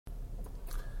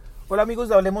Hola amigos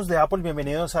de Hablemos de Apple,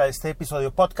 bienvenidos a este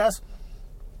episodio podcast.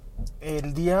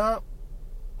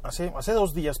 Hace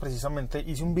 2 días precisamente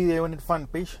hice un video en el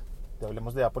fanpage de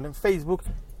Hablemos de Apple en Facebook,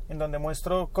 en donde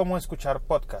muestro cómo escuchar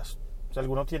podcast. Si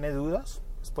alguno tiene dudas,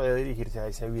 pues puede dirigirse a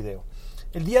ese video.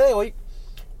 El día de hoy,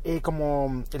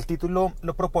 como el título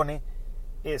lo propone,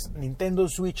 es Nintendo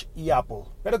Switch y Apple.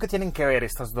 Pero ¿qué tienen que ver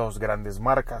estas dos grandes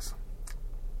marcas?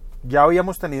 Ya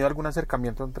habíamos tenido algún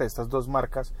acercamiento entre estas dos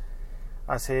marcas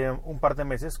hace un par de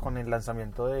meses con el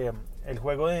lanzamiento de el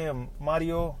juego de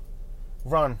Mario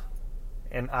Run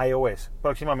en iOS.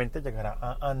 Próximamente llegará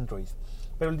a Android.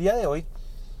 Pero el día de hoy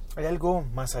hay algo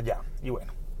más allá. Y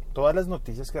bueno, todas las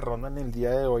noticias que rondan el día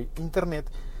de hoy internet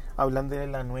hablan de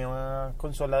la nueva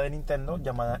consola de Nintendo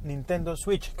llamada Nintendo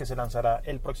Switch, que se lanzará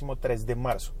el próximo 3 de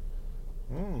marzo.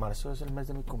 Marzo es el mes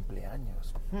de mi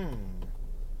cumpleaños.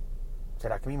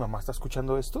 ¿Será que mi mamá está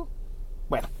escuchando esto?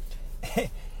 Bueno,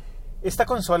 esta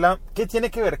consola, ¿qué tiene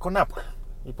que ver con Apple?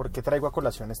 ¿Y por qué traigo a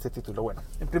colación este título? Bueno,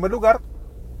 en primer lugar,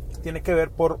 tiene que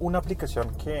ver por una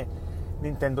aplicación que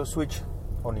Nintendo Switch,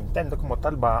 o Nintendo como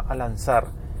tal, va a lanzar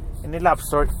en el App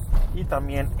Store y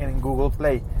también en Google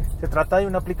Play. Se trata de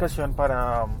una aplicación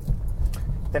para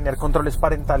tener controles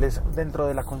parentales dentro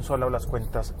de la consola o las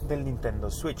cuentas del Nintendo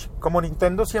Switch. Como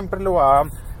Nintendo siempre lo ha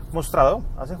mostrado,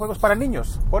 hace juegos para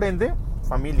niños. Por ende,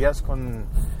 familias con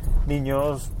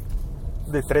niños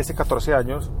de 13, 14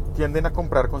 años tienden a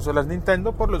comprar consolas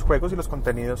Nintendo por los juegos y los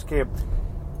contenidos que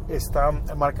esta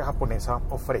marca japonesa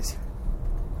ofrece.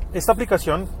 Esta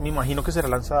aplicación me imagino que será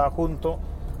lanzada junto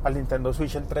al Nintendo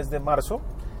Switch el 3 de marzo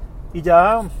y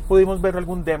ya pudimos ver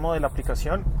algún demo de la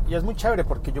aplicación y es muy chévere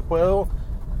porque yo puedo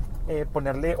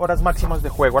ponerle horas máximas de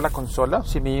juego a la consola.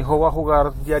 Si mi hijo va a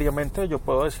jugar diariamente, yo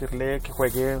puedo decirle que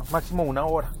juegue máximo 1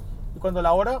 hora y cuando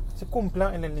la hora se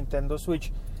cumpla en el Nintendo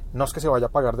Switch, no es que se vaya a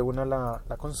apagar de una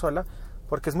la consola,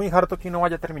 porque es muy harto que uno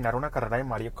vaya a terminar una carrera de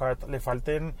Mario Kart, le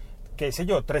falten, qué sé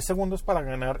yo, 3 segundos para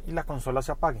ganar y la consola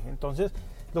se apague. Entonces,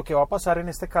 lo que va a pasar en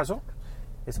este caso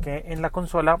es que en la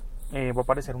consola va a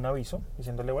aparecer un aviso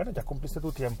diciéndole, bueno, ya cumpliste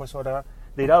tu tiempo, es hora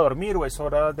de ir a dormir o es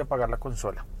hora de apagar la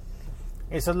consola.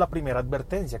 Esa es la primera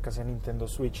advertencia que hace Nintendo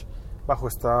Switch bajo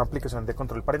esta aplicación de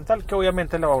control parental, que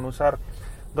obviamente la van a usar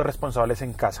los responsables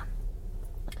en casa.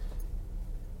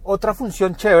 Otra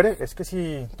función chévere es que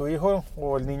si tu hijo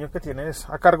o el niño que tienes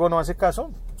a cargo no hace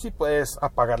caso, sí puedes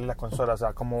apagarle la consola, o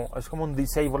sea, es como un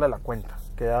disable a la cuenta,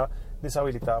 queda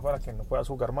deshabilitada para que no puedas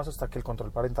jugar más hasta que el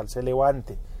control parental se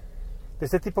levante. De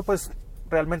este tipo, pues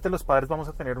realmente los padres vamos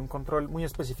a tener un control muy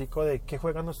específico de qué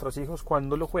juegan nuestros hijos,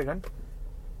 cuándo lo juegan,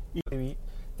 y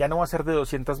ya no va a ser de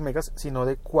 200 megas, sino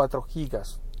de 4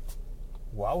 gigas.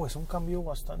 ¡Wow! Es un cambio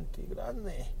bastante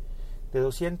grande. De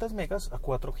 200 megas a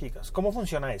 4 gigas. ¿Cómo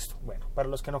funciona esto? Bueno, para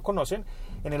los que no conocen,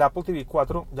 en el Apple TV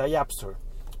 4 ya hay App Store,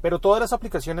 pero todas las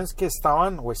aplicaciones que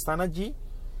estaban o están allí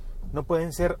no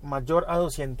pueden ser mayor a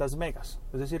 200 megas.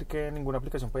 Es decir, que ninguna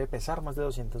aplicación puede pesar más de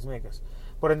 200 megas.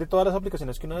 Por ende, todas las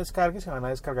aplicaciones que uno descargue se van a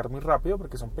descargar muy rápido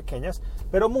porque son pequeñas,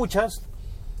 pero muchas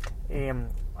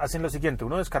hacen lo siguiente: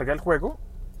 uno descarga el juego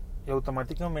y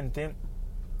automáticamente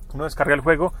uno descarga el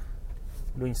juego,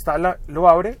 lo instala, lo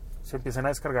abre, se empiezan a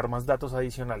descargar más datos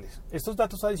adicionales. Estos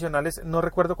datos adicionales, no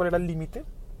recuerdo cuál era el límite,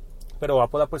 pero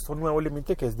Apple ha puesto un nuevo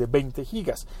límite que es de 20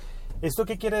 gigas. ¿Esto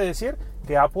qué quiere decir?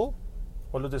 Que Apple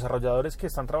o los desarrolladores que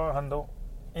están trabajando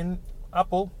en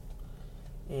Apple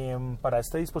para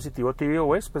este dispositivo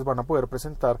tvOS, pues van a poder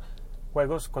presentar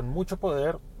juegos con mucho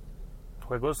poder,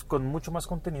 juegos con mucho más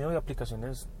contenido y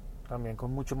aplicaciones también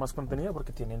con mucho más contenido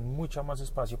porque tienen mucho más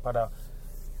espacio para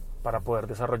poder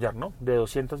desarrollar, ¿no? De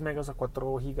 200 megas a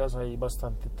 4 gigas hay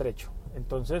bastante trecho.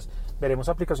 Entonces veremos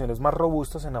aplicaciones más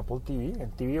robustas en Apple TV,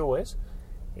 en tvOS.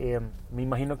 Me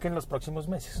imagino que en los próximos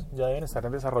meses ya deben estar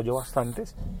en desarrollo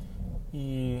bastantes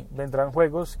y vendrán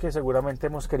juegos que seguramente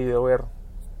hemos querido ver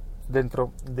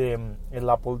dentro del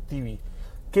Apple TV,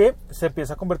 que se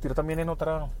empieza a convertir también en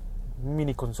otra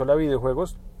mini consola de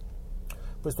videojuegos,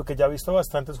 puesto que ya he visto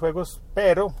bastantes juegos,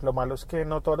 pero lo malo es que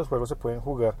no todos los juegos se pueden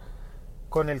jugar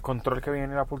con el control que viene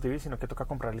en el Apple TV, sino que toca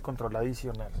comprar el control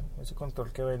adicional, ese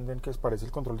control que venden que parece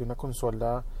el control de una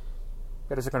consola,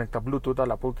 pero se conecta Bluetooth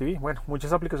al Apple TV. Bueno,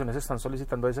 muchas aplicaciones están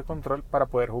solicitando ese control para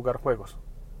poder jugar juegos.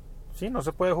 Sí, no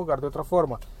se puede jugar de otra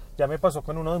forma. Ya me pasó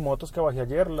con uno de motos que bajé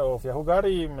ayer, lo fui a jugar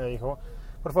y me dijo,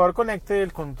 por favor conecte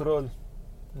el control,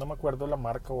 no me acuerdo la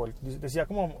marca, decía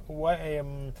como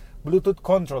Bluetooth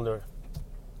Controller.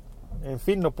 En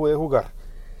fin, no pude jugar.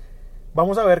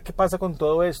 Vamos a ver qué pasa con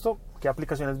todo esto, qué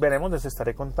aplicaciones veremos, les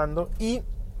estaré contando. Y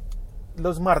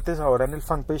los martes ahora en el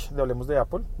fanpage de Hablemos de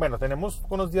Apple, bueno, tenemos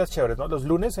unos días chéveres, ¿no? Los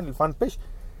lunes en el fanpage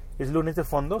Es lunes de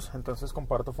fondos, entonces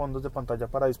comparto fondos de pantalla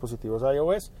para dispositivos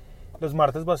iOS. Los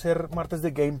martes va a ser martes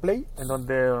de gameplay, en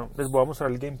donde les voy a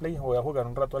mostrar el gameplay. Voy a jugar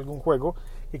un rato algún juego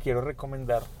que quiero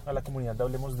recomendar a la comunidad de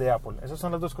Hablemos de Apple. Esas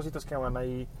son las dos cositas que van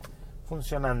ahí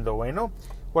funcionando. Bueno,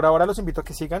 por ahora los invito a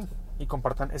que sigan y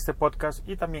compartan este podcast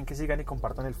y también que sigan y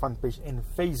compartan el fanpage en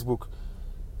Facebook.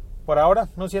 Por ahora,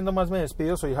 no siendo más, me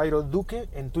despido. Soy Jairo Duque.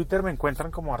 En Twitter me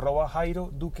encuentran como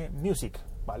 @JairoDuqueMusic,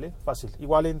 ¿vale? Fácil.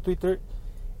 Igual en Twitter,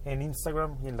 en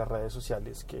Instagram y en las redes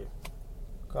sociales que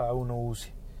cada uno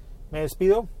use. Me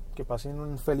despido. Que pasen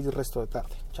un feliz resto de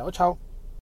tarde. Chao, chao.